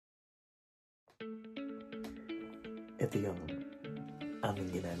ito yung aming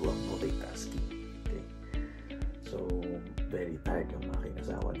ginagawang multitasking. Okay? So, very tired yung aking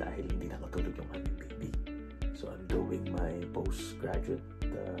asawa dahil hindi nakatulog yung aming baby. So, I'm doing my postgraduate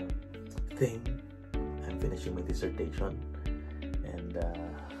thing. I'm finishing my dissertation. And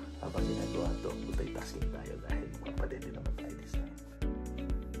habang ginagawa ito, multitasking tayo dahil makapatid din naman tayo this time.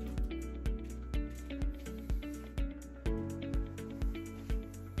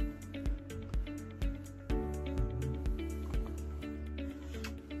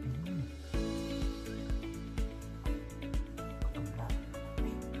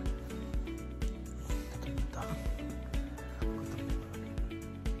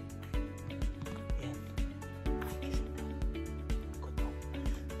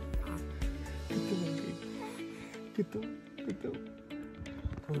 Ito.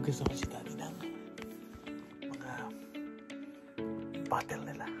 Kung gusto ko si Daddy ng mga bottle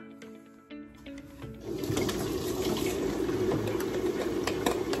nila.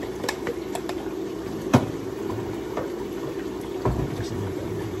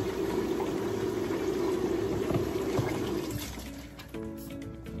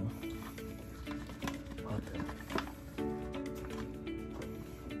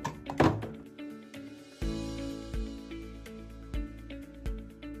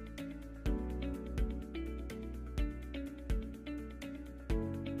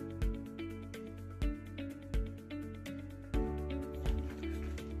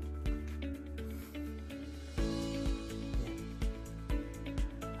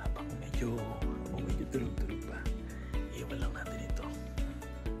 Medyo tulog-tulog pa. Iwan lang natin ito.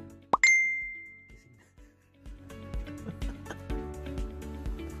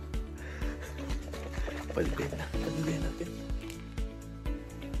 Palibin natin.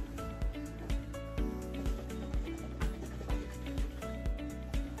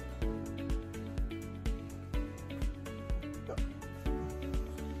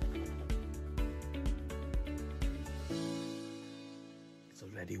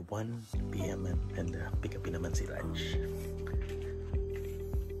 Already 1 PM and pick up naman si Raj.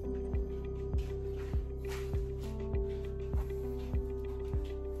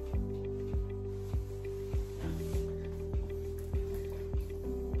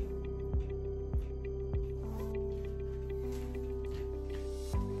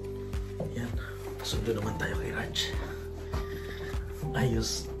 Yan, pasundo naman tayo kay Raj.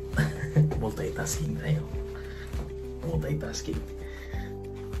 Ayos. Multitasking tayo. Multitasking.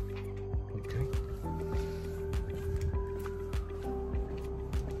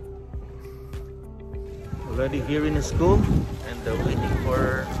 Already here in the school and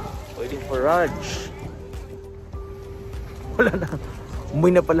waiting for Raj. Wala na.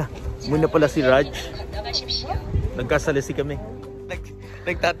 Umuwi na pala si Raj. Nagkasalisi kami.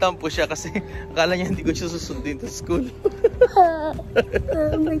 Nagtatampo siya kasi akala niya hindi ko siya susundin sa school.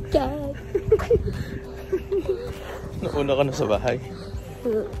 Oh my God. Nauna ka na sa bahay.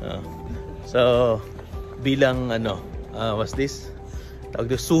 So, bilang what's this?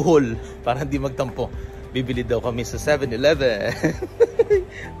 Tawag doon, suhol para hindi magtampo. Bibili daw kami sa 7-Eleven.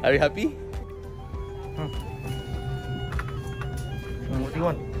 Are you happy? What do you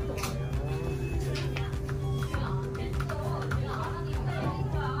want?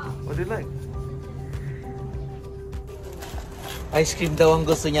 What do you like? Ice cream daw ang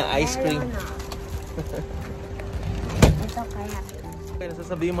gusto niya. Ice cream. Ito kaya. Kaya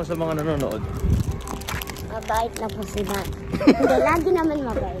sasabihin mo sa mga nanonood. Mabait na po si Dad. Hindi, lagi naman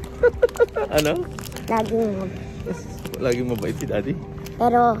mabait. Ano? Laging mabait si Daddy?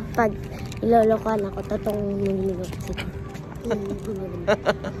 Pero pag ilolokohan ako, totoong nililok si Dad.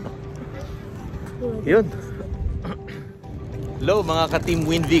 Yun. Hello mga ka-team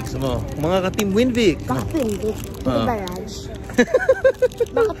Winvix mo. Mga ka-team Winvix. Bakit Winvix? Hindi ba Raj?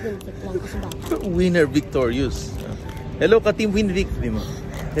 Bakit Winvix lang kasi bata? Winner victorious. Hello ka-team Winvix.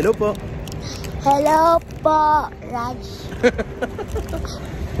 Hello po. Hello po, Raj.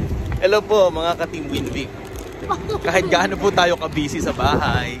 Hello po mga ka-team Winvix. Kahit gaano po tayo ka-busy sa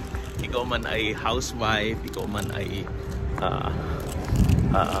bahay, ikaw man ay housewife, ikaw man ay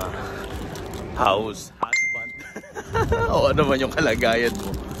house husband, o ano man yung kalagayan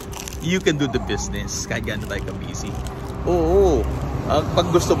mo, you can do the business kahit gaano tayo ka-busy. Oo, pag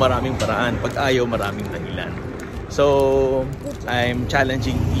gusto maraming paraan, pag ayaw maraming dahilan. So, I'm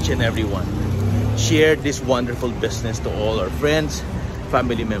challenging each and every one. Share this wonderful business to all our friends,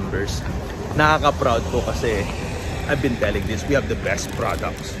 family members. Nakaka-proud po kasi I've been telling this, we have the best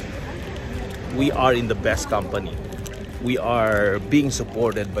products. We are in the best company. We are being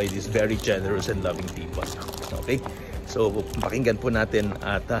supported by these very generous and loving people. Okay? So, pakinggan po natin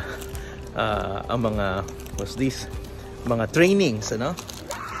at ang mga, what's this? mga trainings, ano?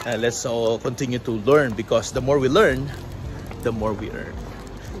 Let's all continue to learn because the more we learn, the more we earn.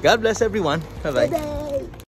 God bless everyone. Bye-bye. Bye-bye.